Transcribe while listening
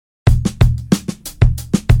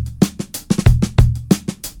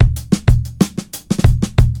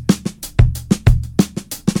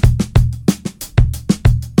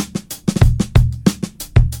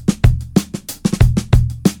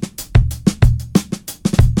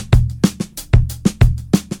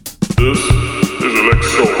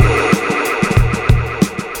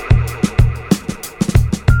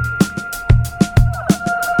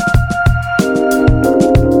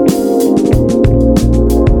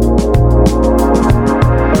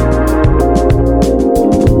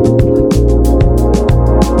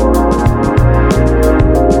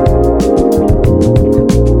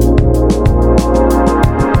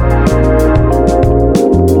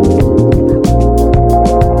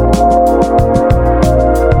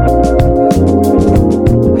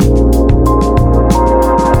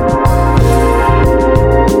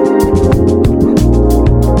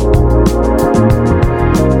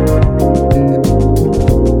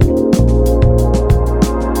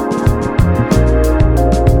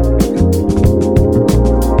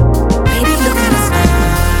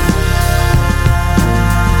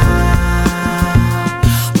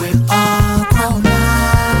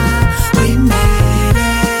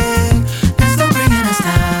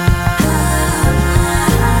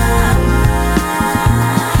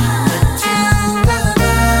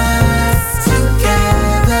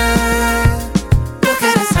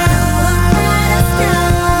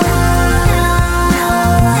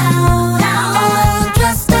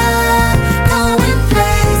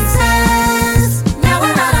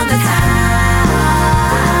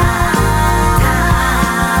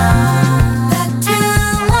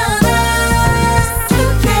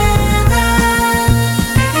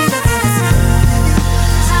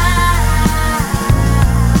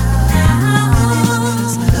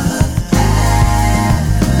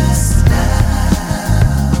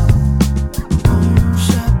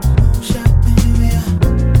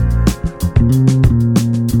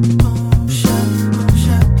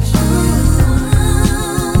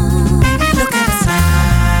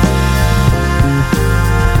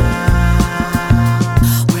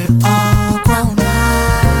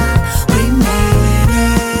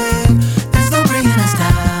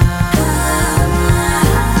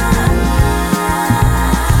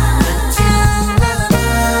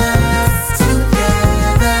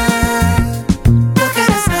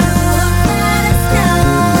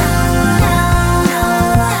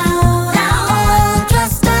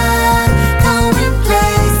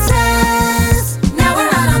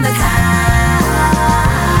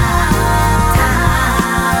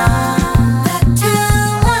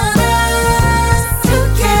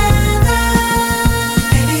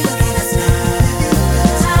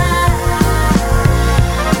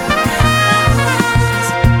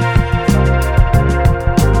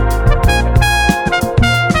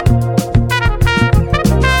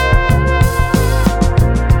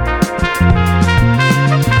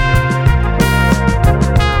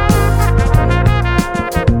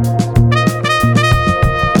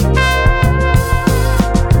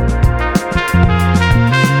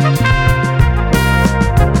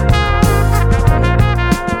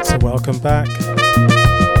back.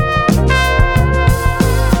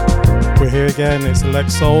 We're here again, it's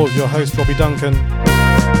ElecSoul with your host Robbie Duncan.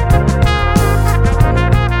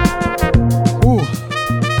 Ooh.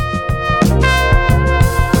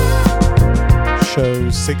 Show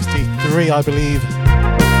 63, I believe.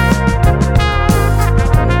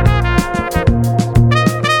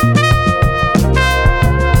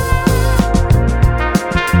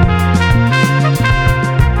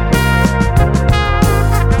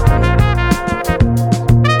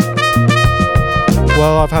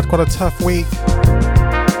 Well, I've had quite a tough week.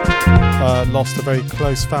 Lost a very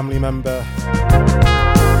close family member.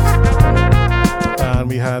 And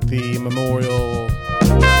we had the memorial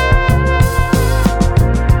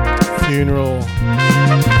funeral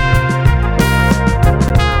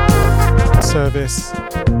service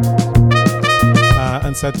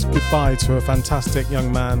and said goodbye to a fantastic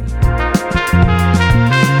young man.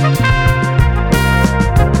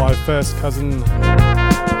 My first cousin,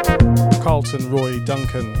 Carlton Roy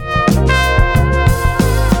Duncan.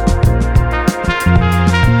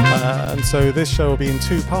 And so this show will be in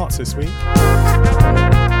 2 parts this week.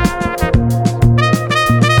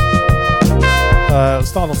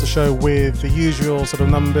 Start off the show with the usual sort of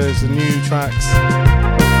numbers and new tracks.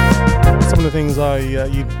 Some of the things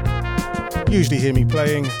you usually hear me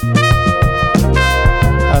playing.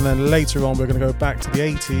 And then later on we're going to go back to the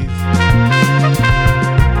 80s.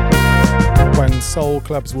 When soul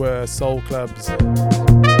clubs were soul clubs,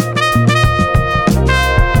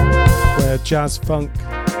 where jazz funk,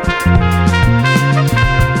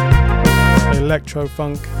 electro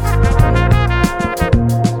funk,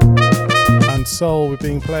 and soul were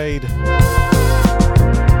being played,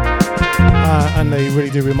 and they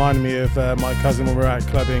really do remind me of my cousin when we were out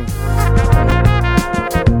clubbing.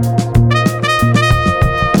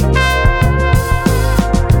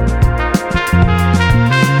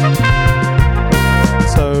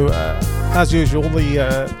 As usual, all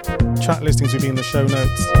the track listings will be in the show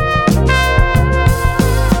notes.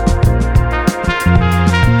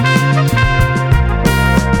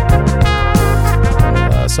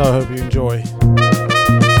 So I hope you enjoy.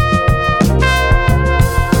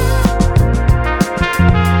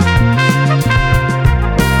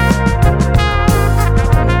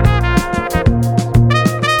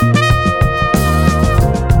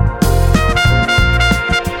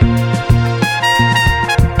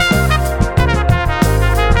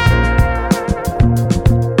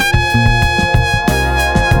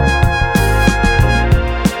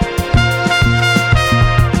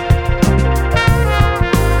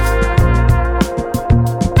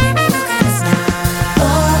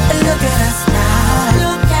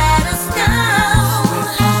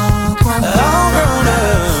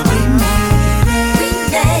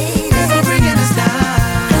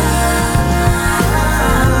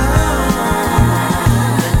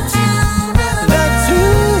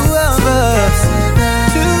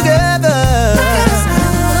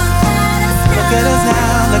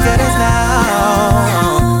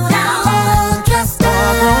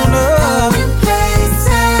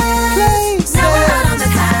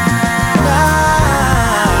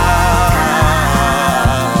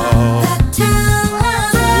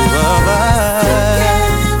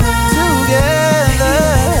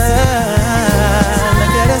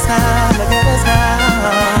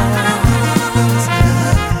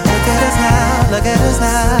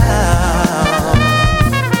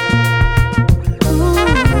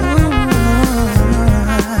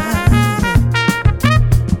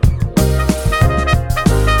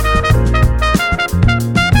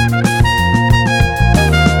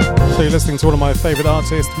 Listening to one of my favourite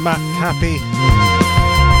artists, Cappy.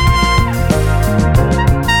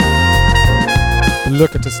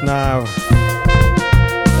 Look at us now.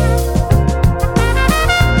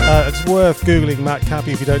 It's worth googling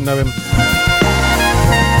Cappy if you don't know him.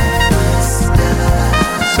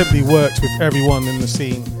 Simply worked with everyone in the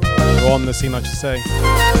scene, or on the scene I should say,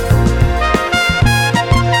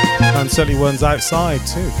 and certainly ones outside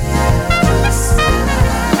too.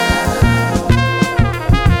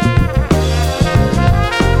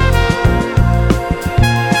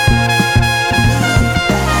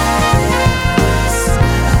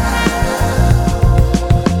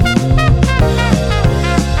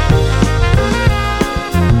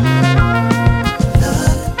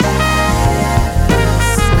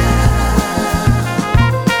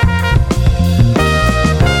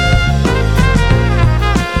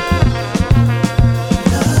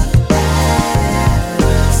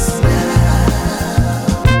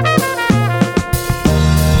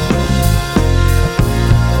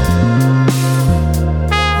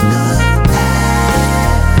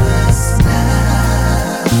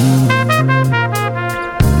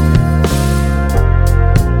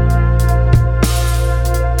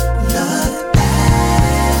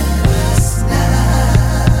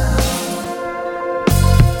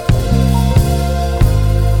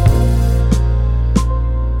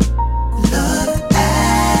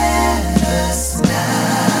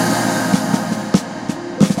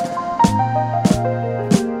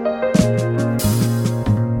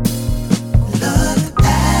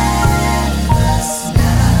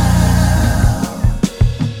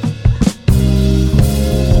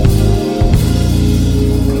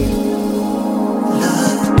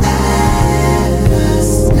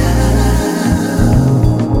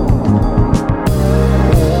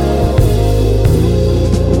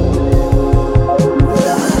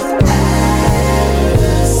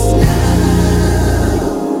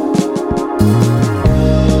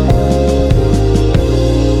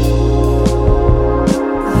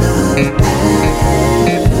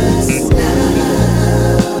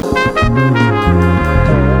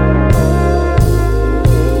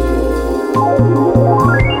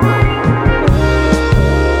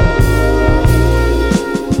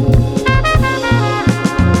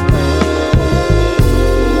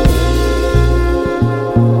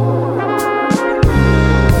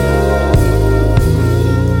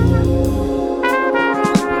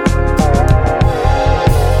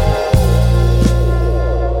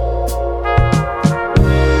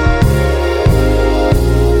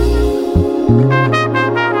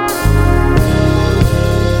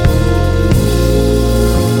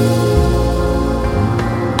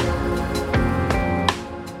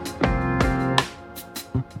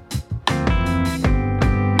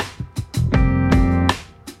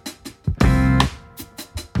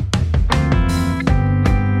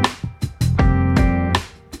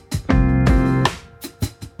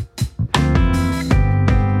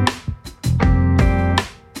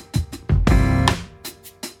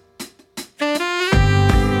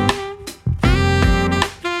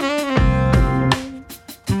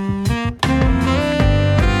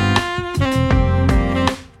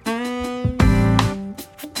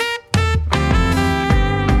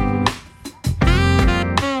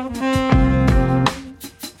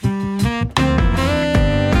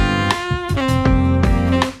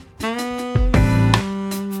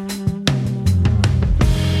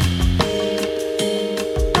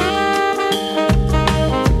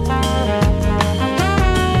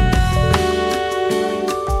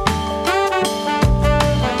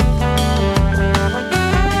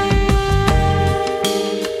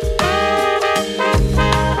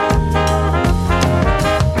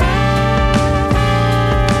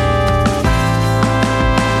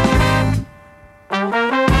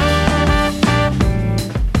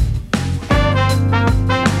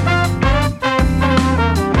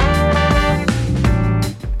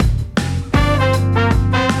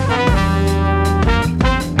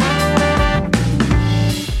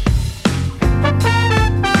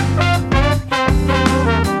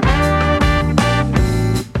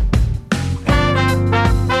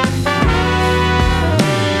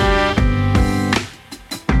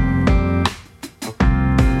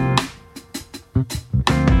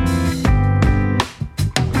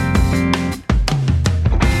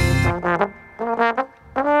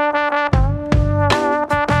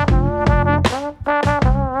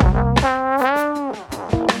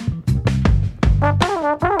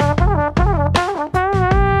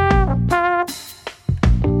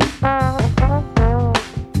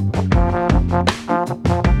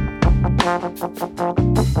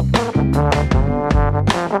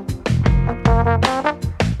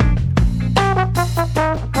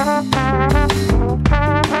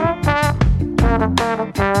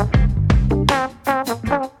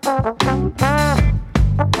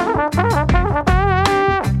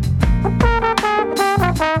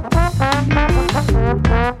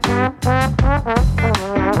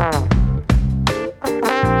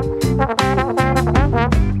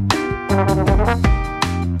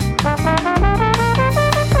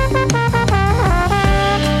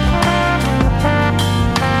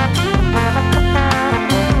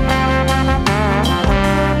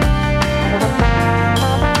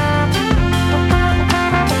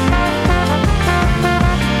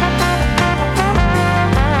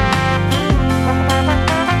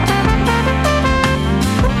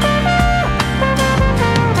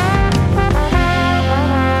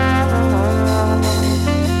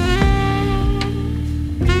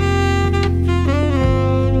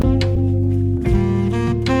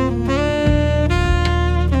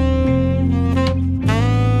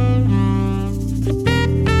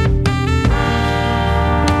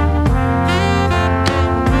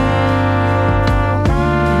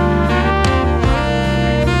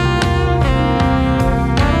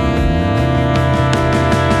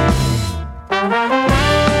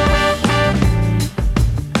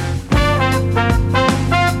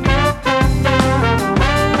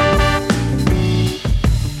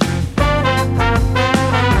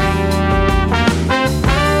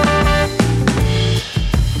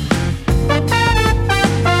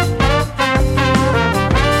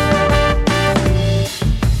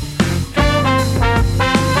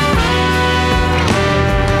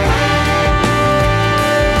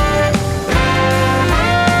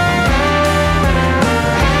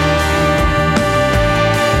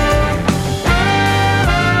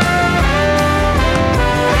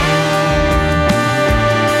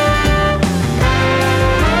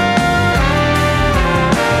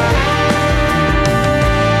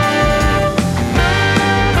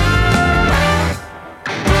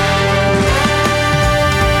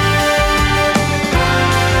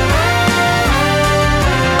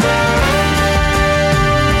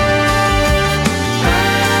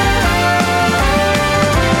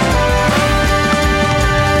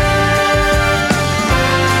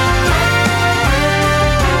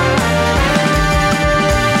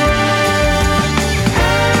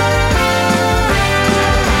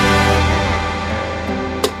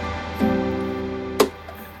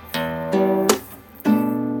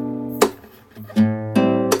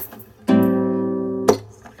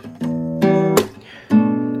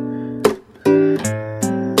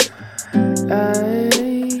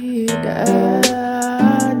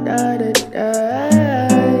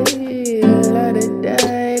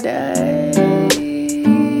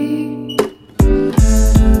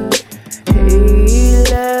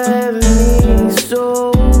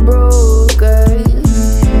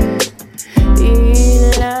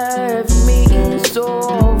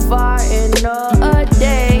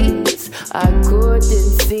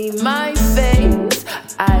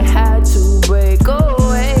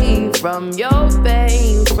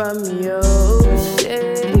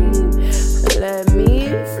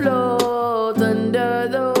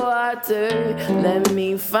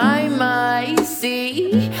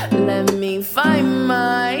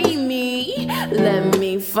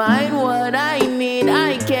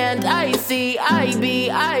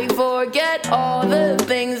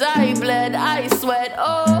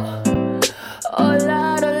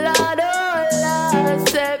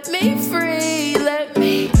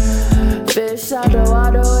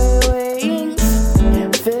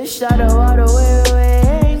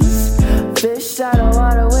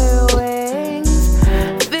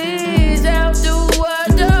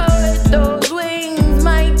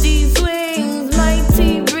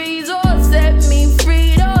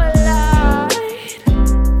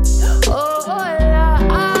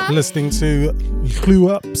 Listening to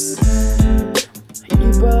Llouups,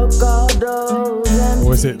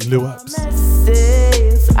 or is it Llouups?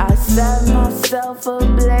 I set myself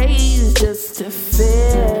ablaze just to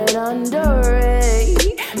fit under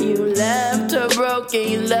it. You left her broken,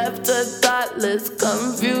 you left her thoughtless,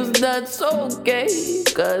 confused, that's okay,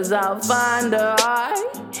 'cause I'll find her high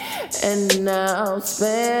and I'll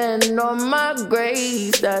spend all my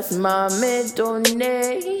grace, that's my middle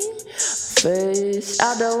name. Fish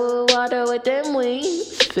out the water with them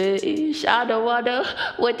wings. Fish out the water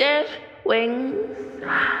with them wings.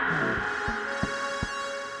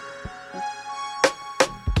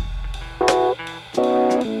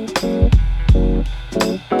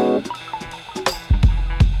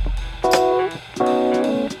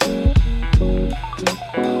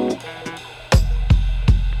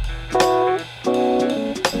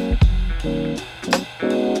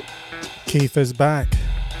 Kiefer's back.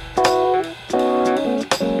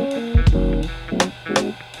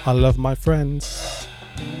 I love my friends.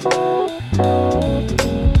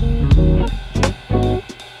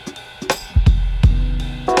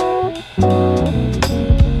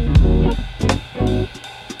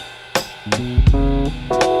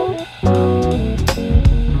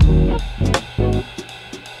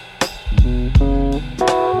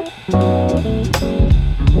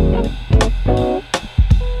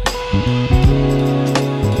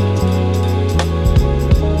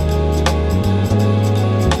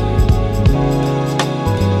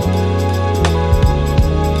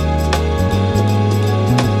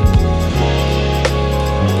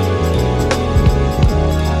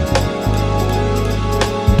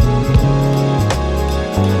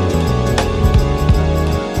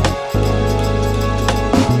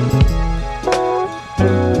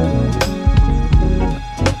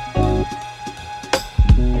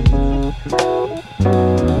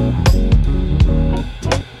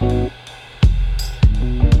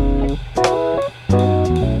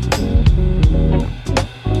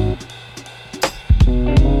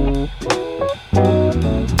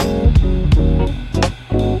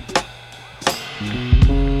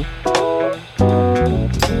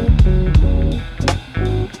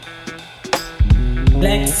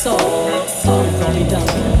 ElecSoul, Roy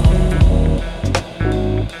Duncan.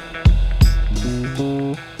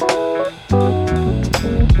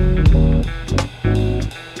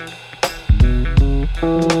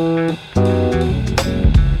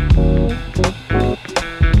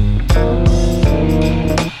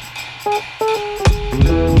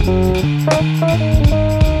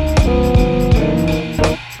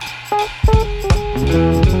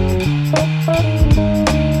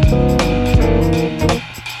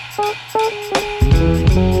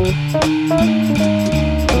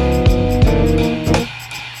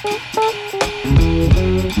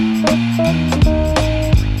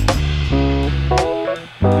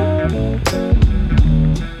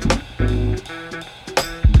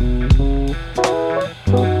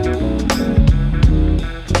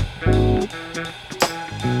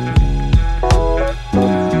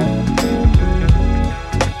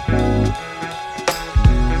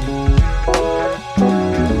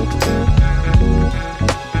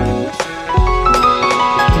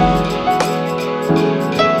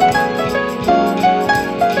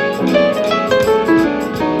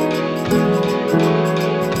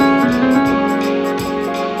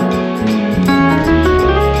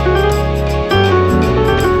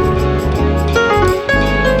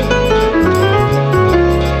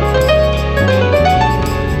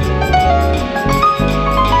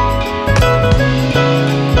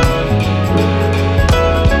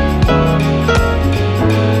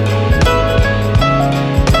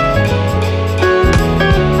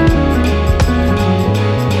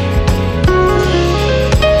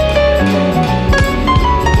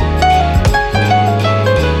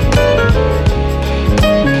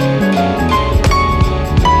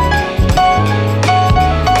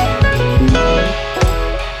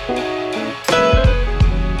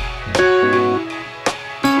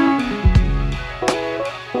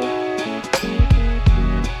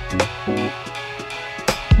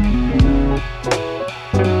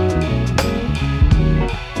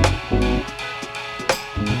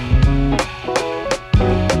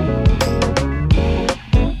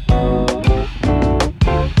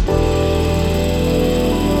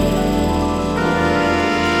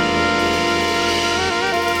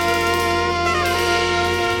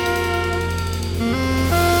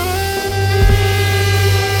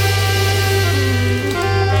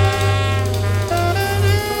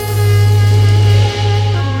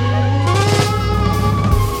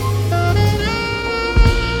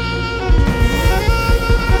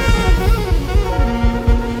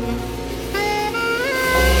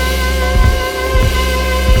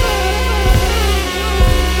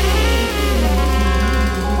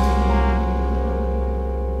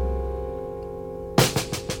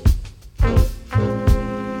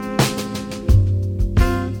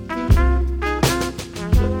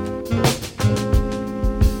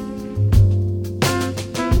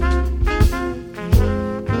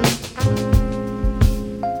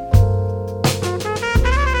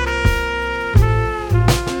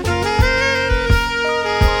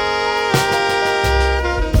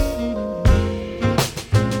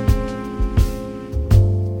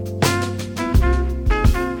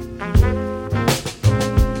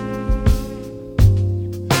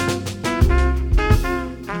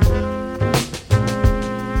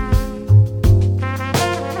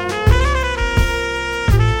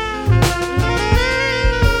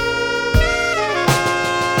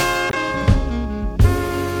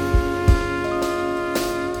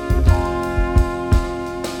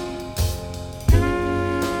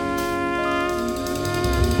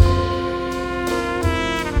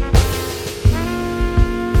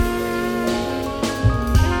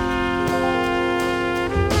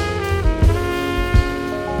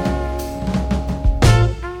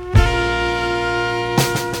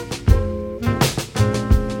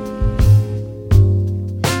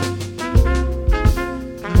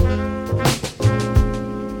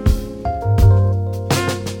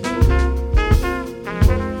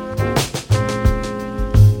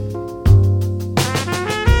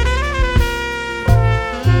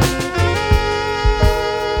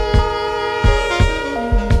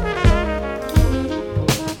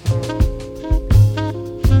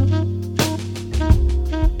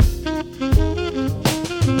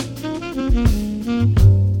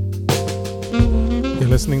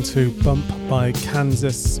 Listening to Bump by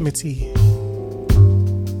Kansas Smitty.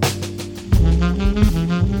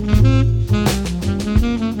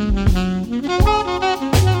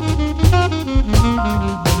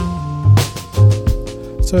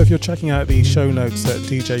 So if you're checking out the show notes at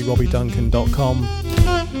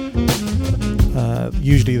djrobbyduncan.com,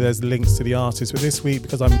 usually there's links to the artists, but this week,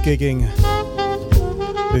 because I'm gigging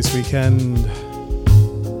this weekend,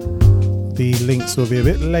 The links will be a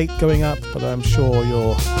bit late going up, but I'm sure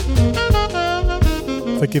you'll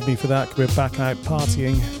forgive me for that. We're back out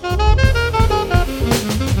partying.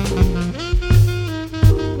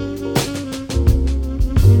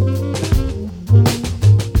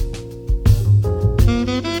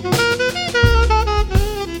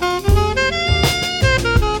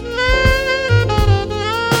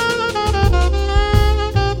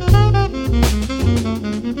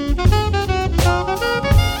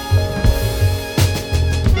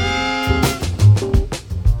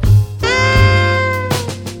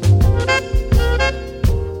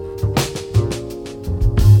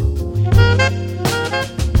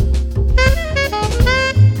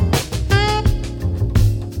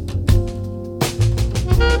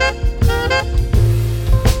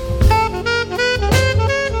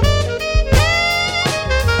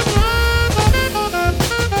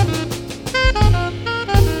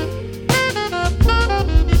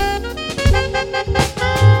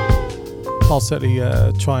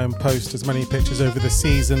 Certainly try and post as many pictures over the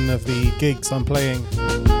season of the gigs I'm playing.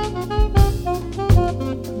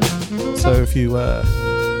 So if you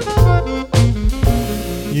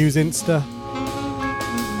use Insta,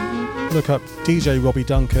 look up DJ Robbie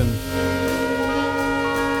Duncan.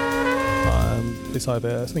 It's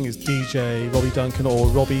either, I think it's DJ Robbie Duncan or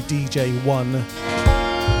Robbie DJ1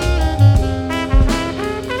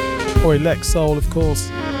 or ElecSoul, of course.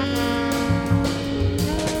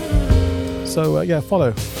 So yeah,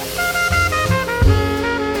 follow.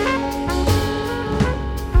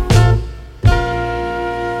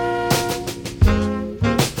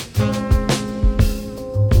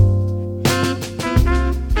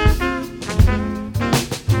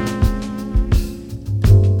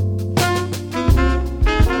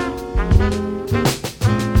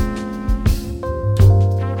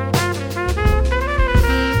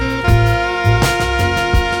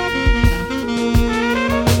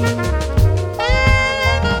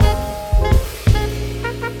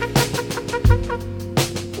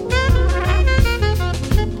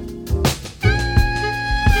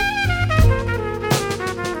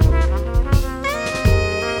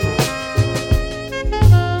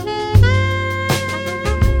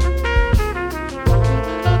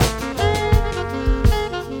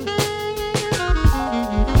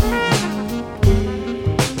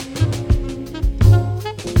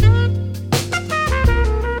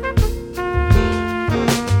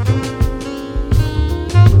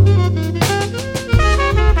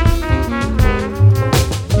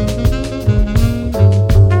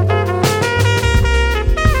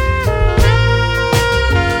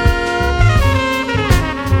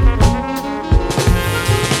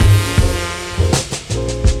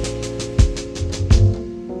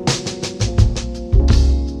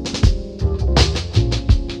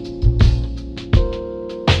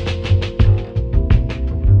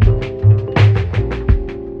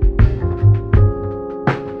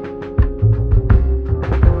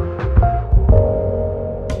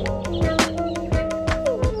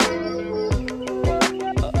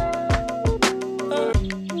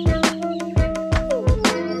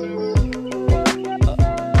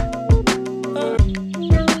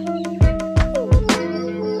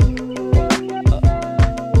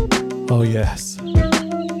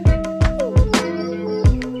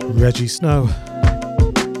 Rejjie Snow.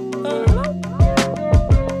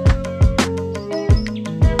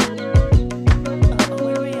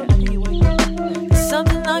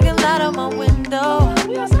 Something knocking out of my window.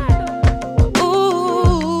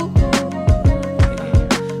 Ooh,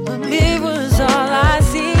 when mirrors all I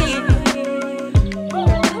see.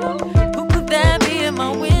 Who could that be in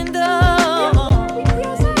my window?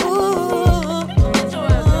 Ooh,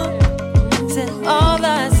 said all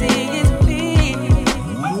I see is me.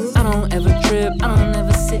 I don't ever trip, I don't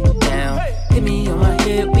ever sit down. Hit me on my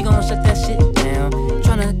hip, we gon' shut that shit down.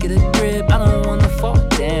 Tryna get a grip, I don't wanna fall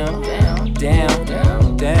down, eh.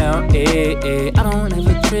 I don't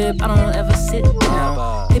ever trip, I don't ever sit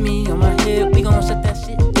down. Hit me on my hip, we gon' shut that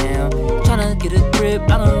shit down. Tryna get a grip,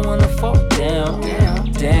 I don't wanna fall down.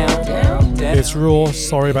 It's raw,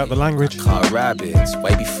 sorry about the language. Caught rabbits,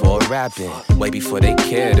 way before rapping, way before they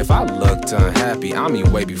cared if I looked unhappy. I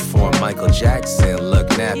mean way before Michael Jackson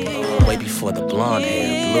looked nappy, way before the blonde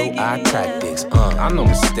hair, blue eye tactics. I know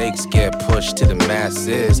mistakes get pushed to the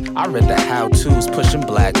masses. I read the how-tos, pushing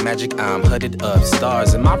black magic. I'm hooded up,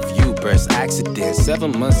 stars in my view burst accidents.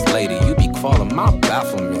 7 months later, you be calling my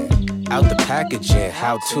bafflement. Out the packaging,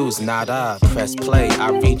 how-to's not I press play, I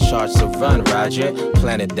recharge to run, Roger.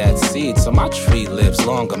 Planted that seed so my tree lives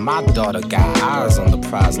longer. My daughter got eyes on the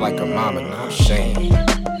prize like her mama, no shame.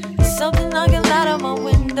 Something knocking out of my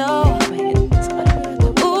window.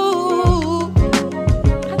 Ooh,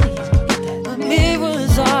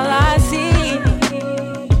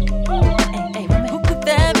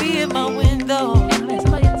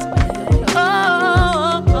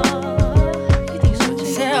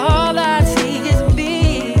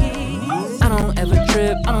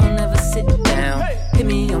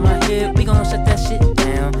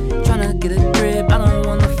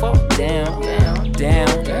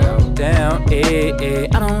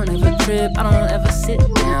 I don't ever trip, I don't ever sit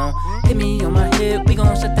down. Hit me on my hip, we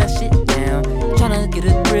gon' shut that shit down. Tryna get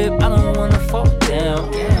a grip, I don't wanna fall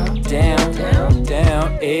down. Down,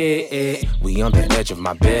 We on the edge of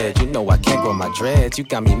my bed, you know I can't grow my dreads. You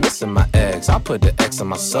got me missing my eggs, I'll put the X on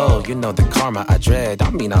my soul. You know the karma I dread, I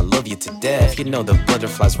mean I love you to death. You know the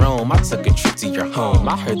butterflies roam, I took a trip to your home.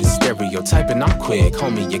 I heard the stereotype and I'm quick,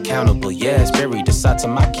 homie accountable, yes. Buried aside to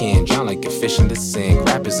my kin, drown like a fish in the sink.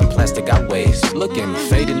 Rappers and plastic I waste, look at me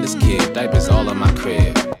fading this kid. Diapers all on my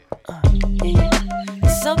crib.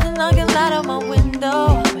 There's something knocking out of my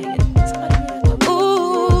window.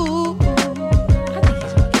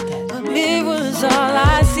 All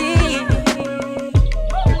I see.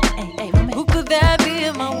 Who could that be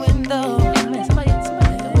in my window?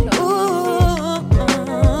 Ooh,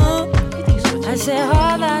 I said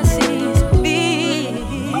all I see is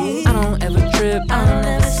me. I don't ever trip, I don't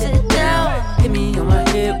ever sit down. Hit me on my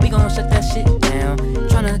hip, we gon' shut that shit down.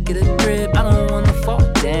 Tryna get a grip, I don't wanna fall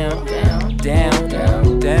down.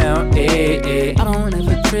 I don't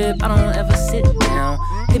ever trip, I don't ever sit down.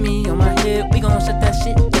 Hit me on my hip, we gon' shut that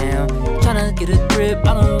shit down. Tryna get a grip,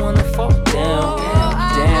 I don't wanna fall down.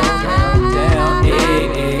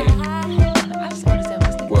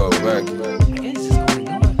 Whoa, record.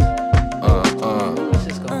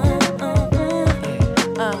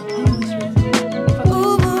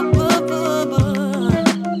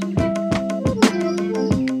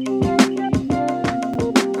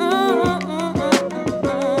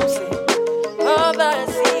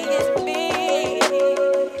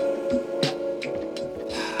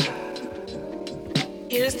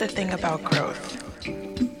 The thing about growth,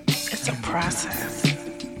 it's a process.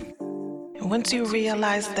 And once you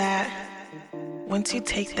realize that, once you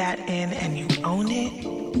take that in and you own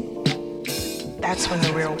it, that's when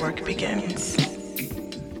the real work begins.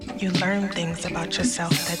 You learn things about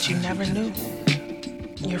yourself that you never knew.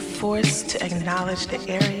 You're forced to acknowledge the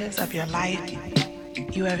areas of your life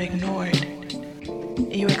you have ignored.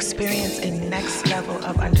 You experience a next level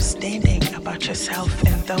of understanding about yourself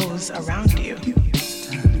and those around you.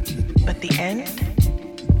 But the end,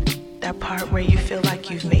 that part where you feel like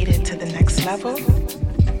you've made it to the next level,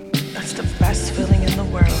 that's the best feeling in the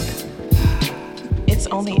world. It's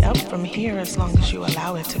only up from here as long as you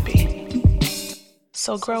allow it to be.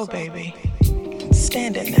 So grow, baby.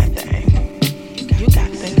 Stand in that thing. You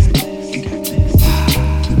got this. You got this.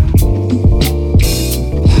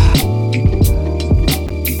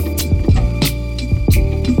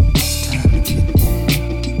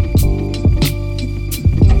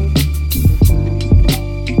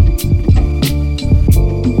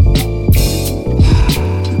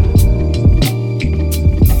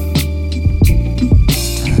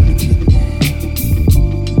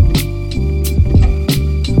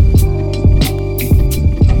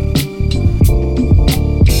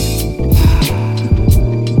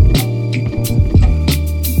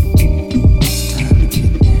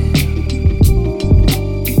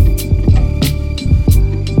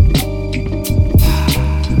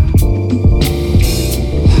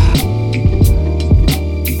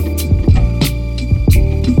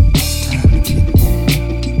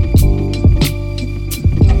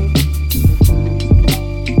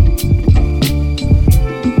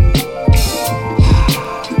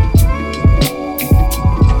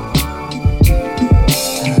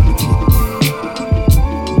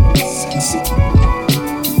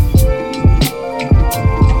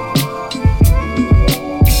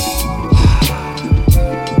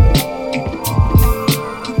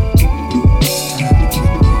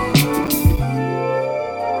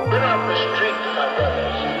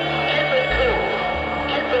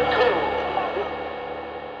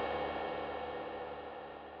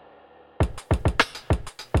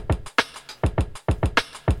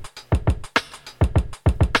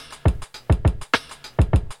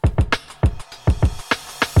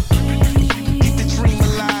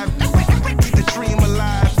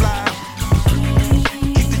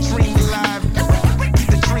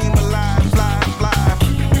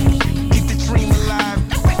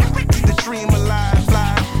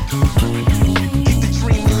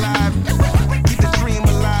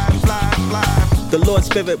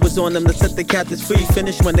 Spirit was on them to set the captives free.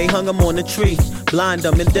 Finished when they hung him on the tree. Blind,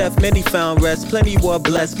 dumb, and deaf, many found rest. Plenty were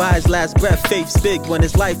blessed by his last breath. Faith's big when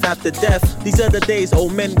it's life after death. These are the days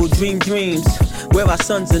old men will dream dreams. where our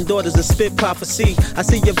sons and daughters will spit prophecy. I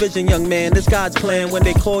see your vision, young man, it's God's plan. When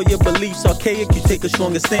they call your beliefs archaic, you take a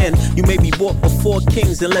stronger stand. You may be brought before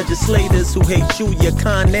kings and legislators who hate you, your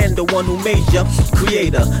kind and the one who made you.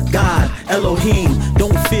 Creator, God, Elohim.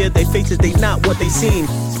 Don't fear their faces, they not what they seem.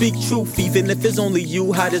 Speak truth, even if it's only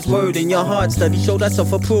you. Hide his word in your heart. Study, show that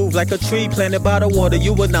self-approved. Like a tree planted by the water,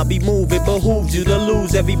 you will not be moved. It behooves you to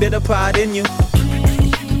lose every bit of pride in you.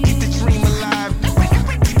 Keep the dream alive.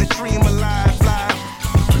 Keep the dream alive, live.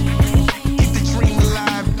 Keep the dream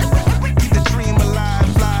alive. Keep the dream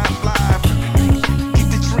alive, live, live. Keep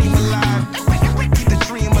the dream alive. Keep the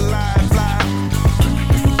dream alive, live.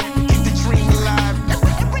 Keep the dream alive.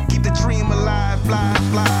 Keep the dream alive,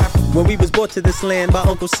 live, live. When we was brought to this land by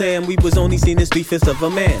Uncle Sam, we was only seen as 3/5 of a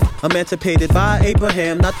man. Emancipated by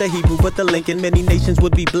Abraham, not the Hebrew but the Lincoln. Many nations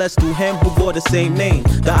would be blessed through him who bore the same name.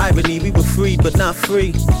 The irony, we were freed but not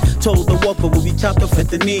free. Told to walk but we'll be chopped off at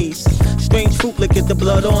the knees. Strange fruit look at the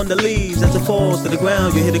blood on the leaves. As it falls to the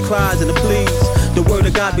ground, you hear the cries and the pleas. The word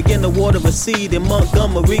of God began to water a seed in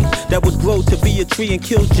Montgomery that would grow to be a tree and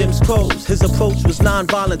kill Jim's crows. His approach was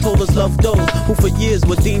non-violent, told us love those who for years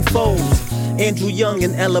were deemed foes. Andrew Young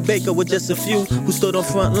and Ella Baker were just a few who stood on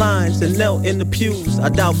front lines and knelt in the pews. I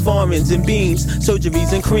doubt foreigns and beans,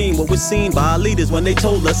 surgeries and cream, what was seen by our leaders when they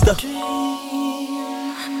told us to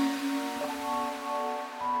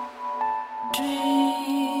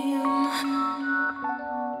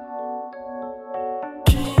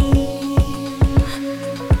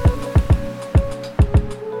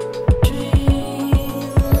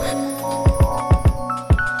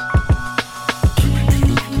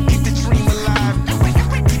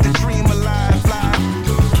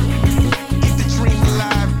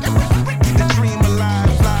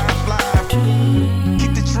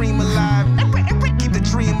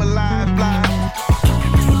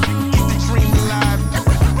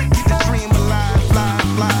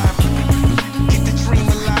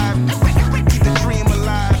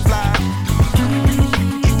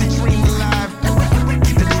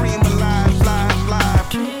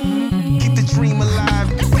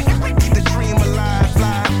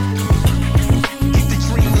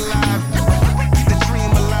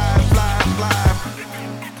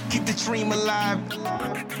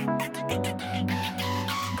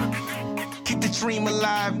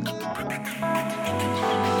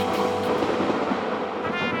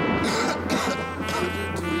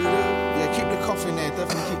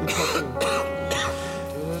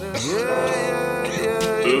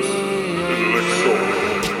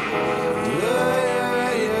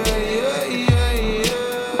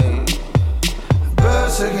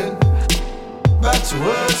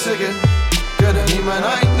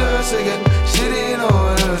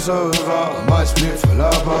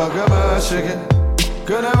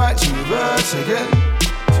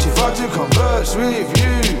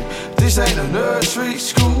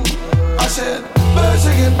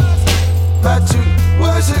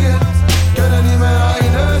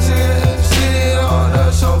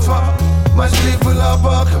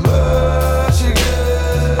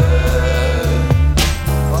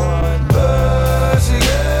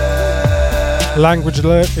Language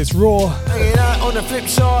alert, it's raw. Hanging out on the flip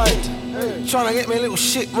side, trying to get me a little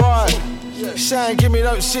shit right. Saying give me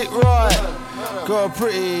don't sit right. Got a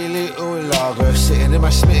pretty little lager sitting in my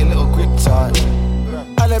Smitty little grip tight.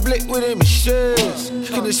 Had a blick with him, he shares.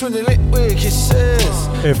 Couldn't swing the lip with kisses.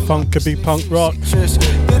 If funk could be punk rock. Just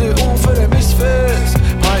did it all for the misfits.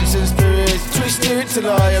 Pints and spirits, twisted it till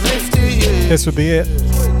I am lifted, yeah. This would be it.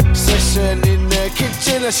 Session in the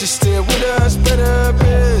kitchen, and she's still with us, better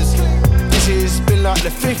biz. It's been like the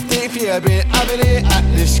 15th year, been having it at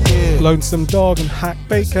this gear. Lonesome Dog and Hak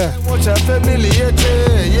Baker. What's a familiar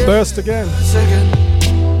day, yeah. Burst Again. Second,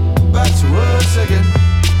 back to us again.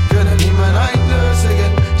 Gonna need my night nurse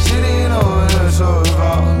again. Sitting on the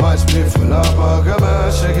sofa, my split full of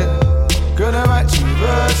burgers again. Gonna write to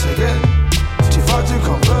verse again. Too far to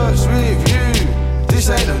converse with you. This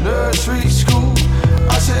ain't a nursery school.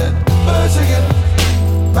 I said, birds again.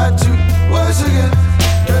 Back to words again.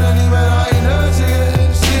 Gonna need my night nurse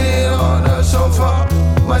again. Sitting on the sofa,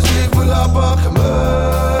 my split full of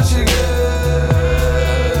burgers again.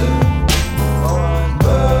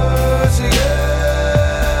 Birds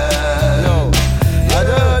again. Yo, had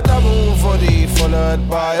a double body followed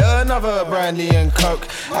by another brandy and coke.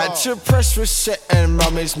 Had to press reset and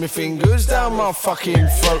rummage my fingers down my fucking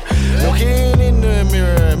throat. Looking in the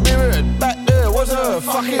mirror, mirrored back there was a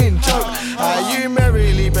fucking joke. How you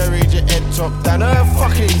merrily buried your head top down a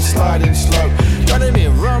fucking sliding slope. Running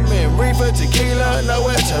in rum and reefer tequila,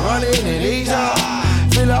 nowhere to run in and ease up.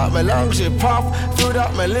 Fill up my lungs with puff, filled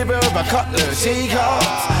up my liver with a couple of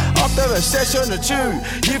teacups. After a session or two,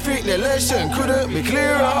 you think the lesson couldn't be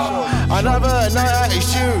clearer. Another night at his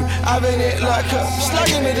shoe, having it like a slug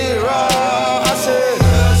in the deer. I said,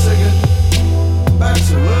 nurse again, back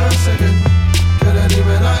to worse again. Couldn't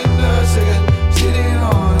even like nurse again. Sitting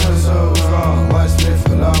on the sofa, my split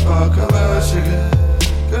full up a commercial again.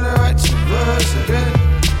 Gonna write two verse again.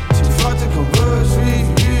 Too far to converse with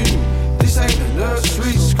you. This ain't a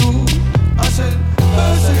nursery school. I said,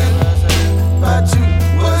 verse again, back to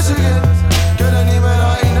worse again. Couldn't even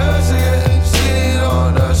like nurse again. Sitting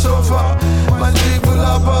on the sofa, my split full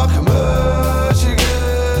up a commercial again.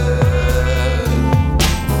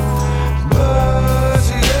 Verse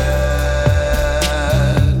again,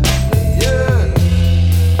 yeah.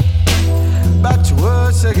 Back to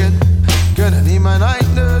worse again. Gonna need my night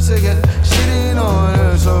nurse again. Sitting on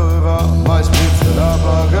her sofa, my split full up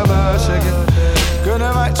a commercial again.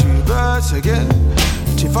 Gonna write two verse again.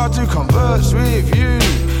 Too far to converse with you.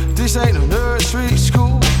 This ain't no nursery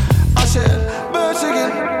school. I said, verse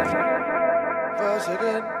again. Verse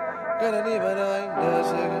again. Gonna need my night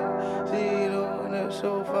nurse again. Sitting on her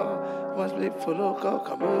sofa, my split full up a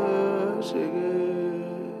commercial again.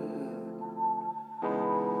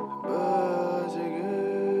 Verse again.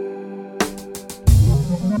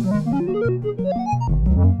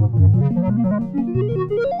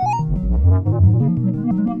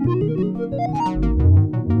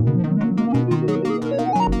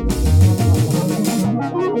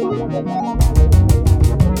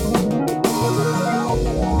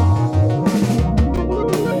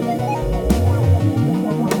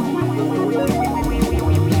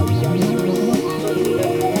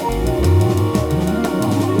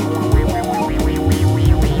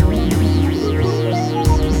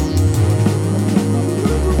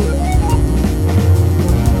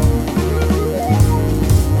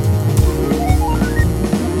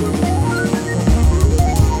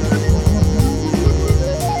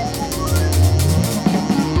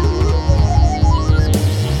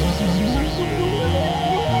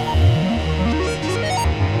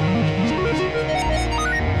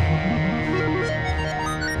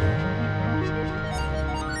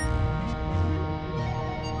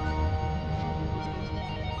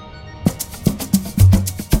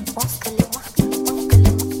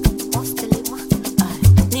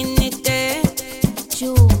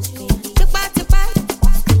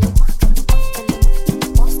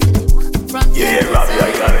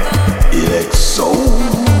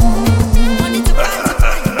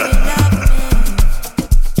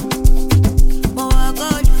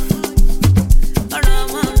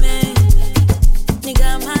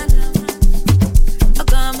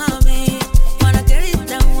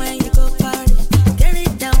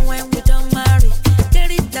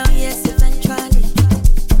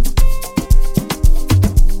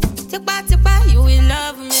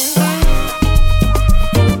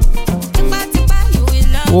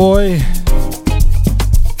 Boy,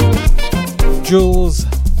 Juls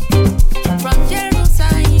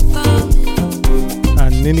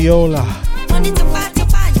and Niniola.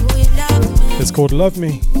 It's called Love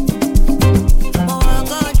Me.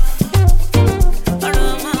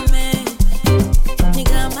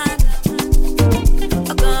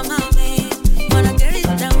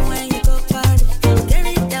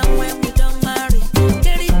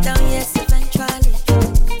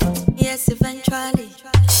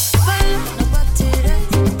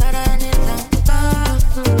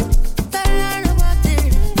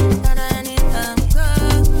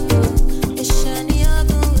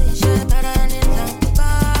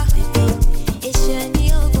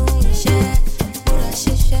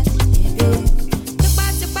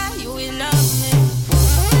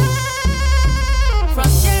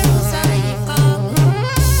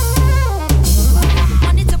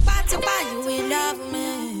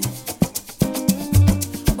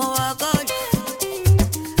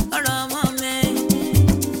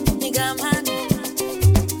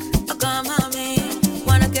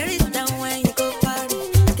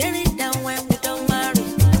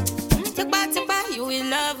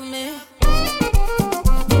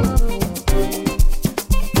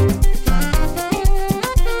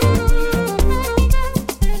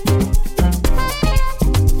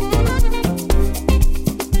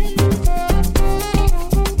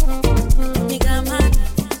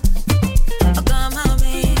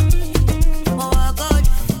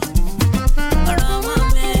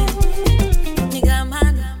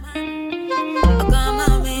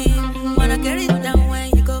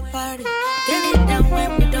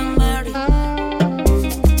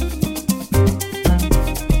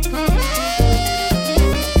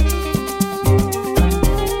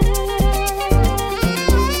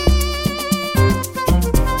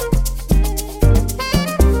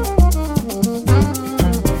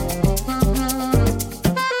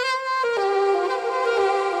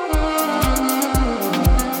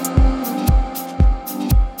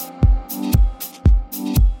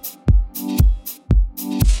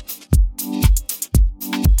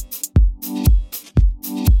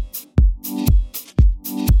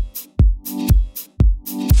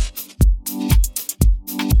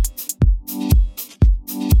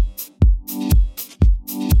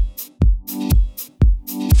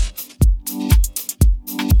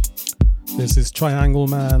 This is TryAngle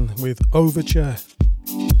Man with Overture.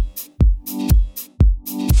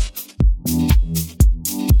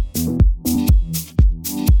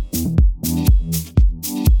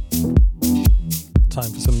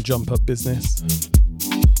 Time for some jump up business.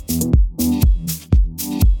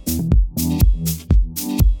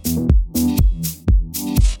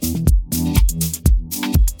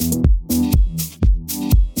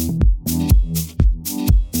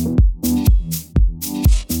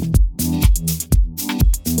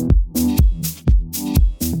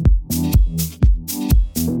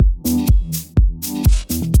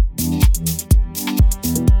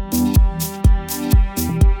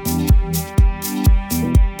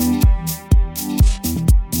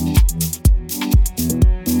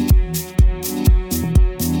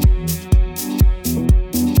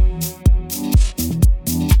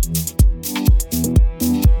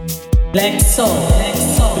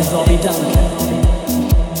 ElecSoul with Rejjie Duncan.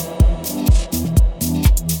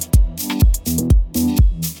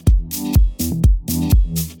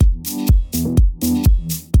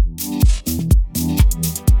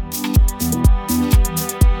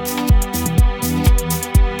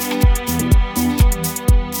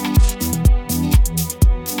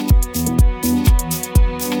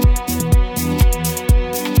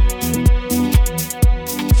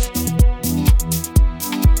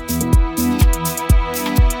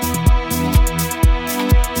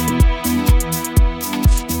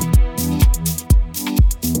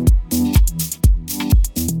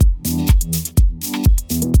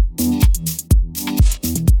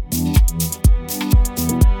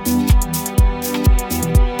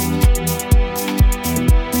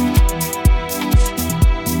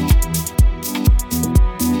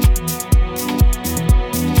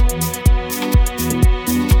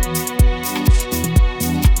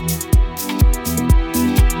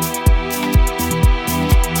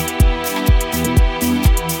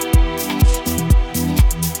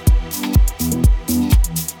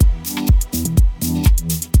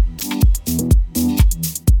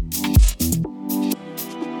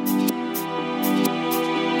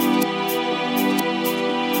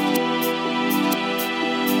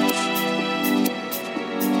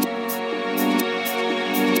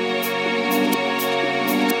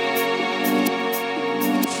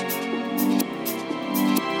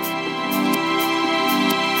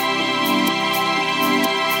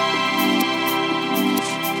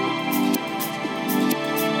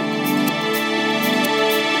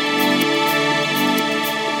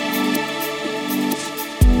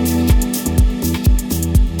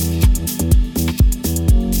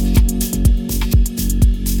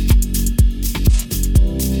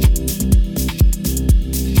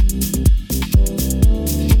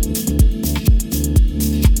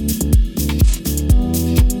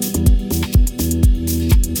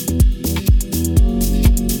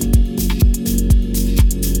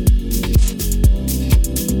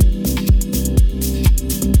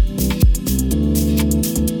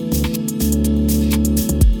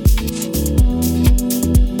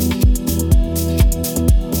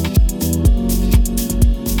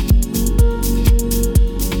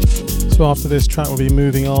 So after this track we'll be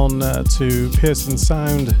moving on to Pearson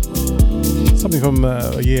Sound, something from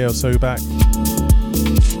a year or so back.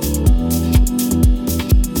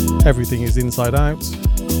 Everything is Inside Out,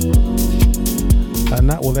 and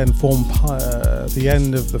that will then form the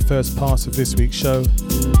end of the first part of this week's show,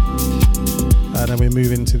 and then we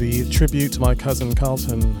move into the tribute to my cousin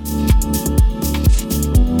Carlton.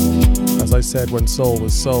 As I said, when soul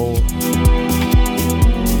was soul,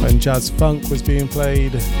 when jazz funk was being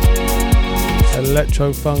played,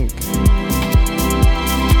 electro funk.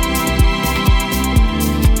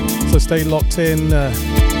 So stay locked in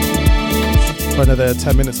for another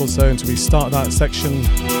 10 minutes or so until we start that section.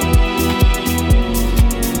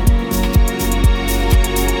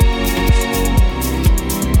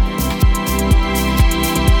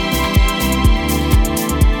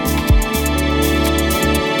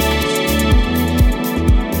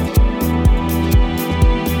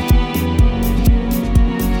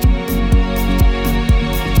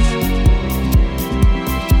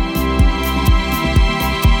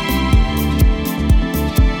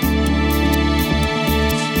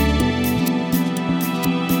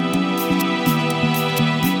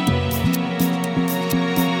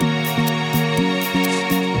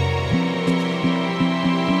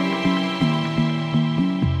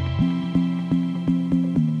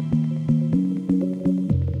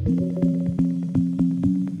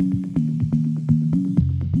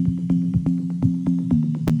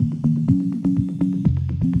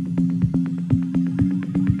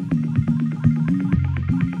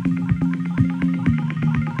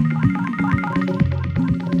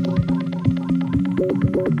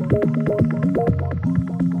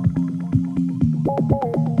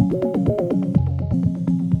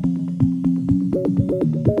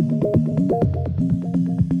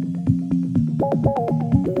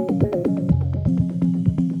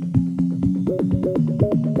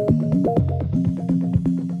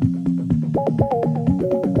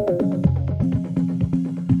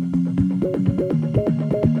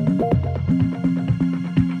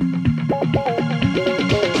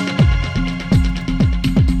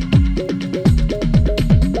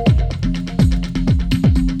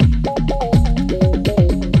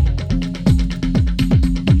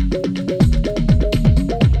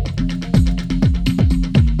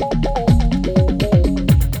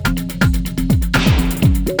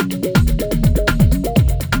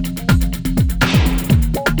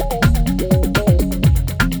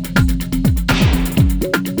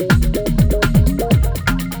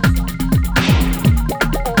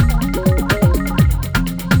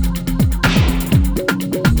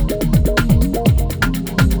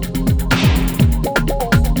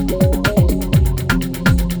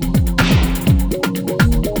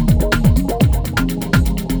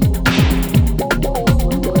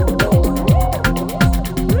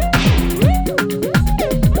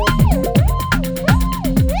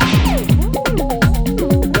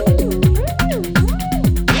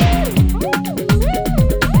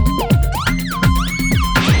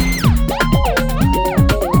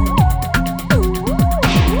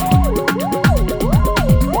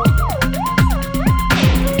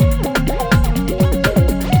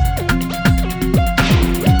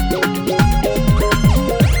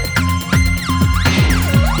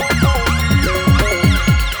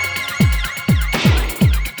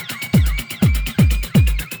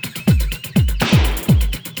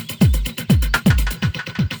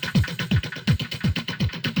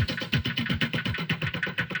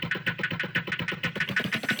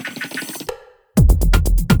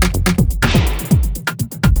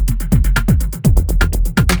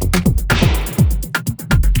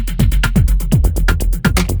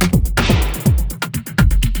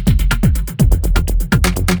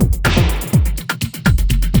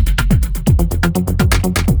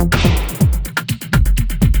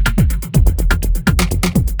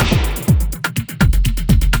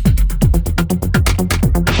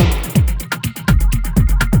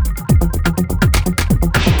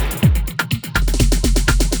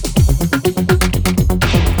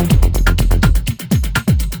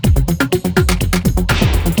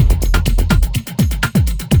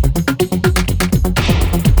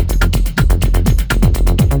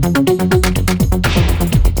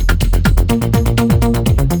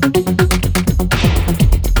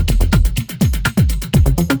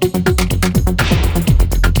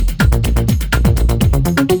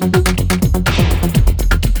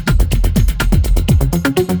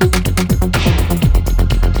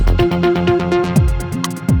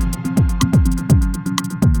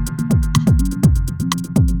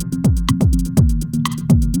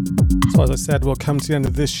 said, we'll come to the end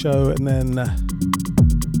of this show, and then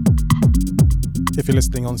if you're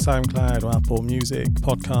listening on SoundCloud or Apple Music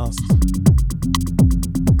Podcasts,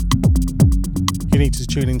 you need to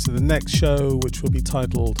tune into the next show, which will be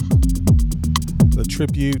titled The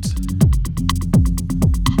Tribute,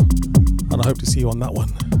 and I hope to see you on that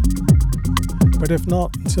one. But if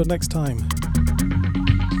not, until next time,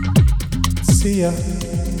 see ya.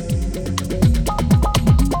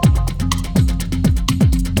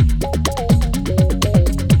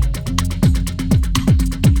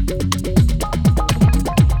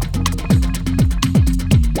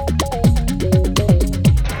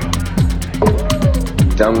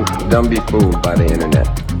 Don't be fooled by the internet.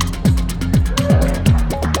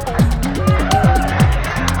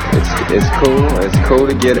 It's cool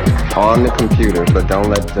to get on the computer, but don't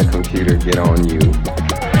let the computer get on you.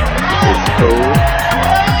 It's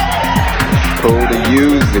cool to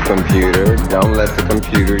use the computer, don't let the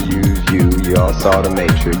computer use you. You all saw The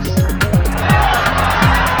Matrix.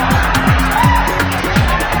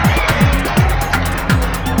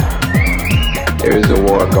 There is a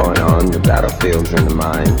war going on, the battlefield's in the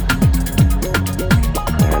mind,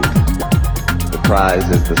 and the prize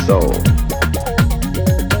is the soul.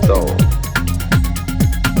 Soul.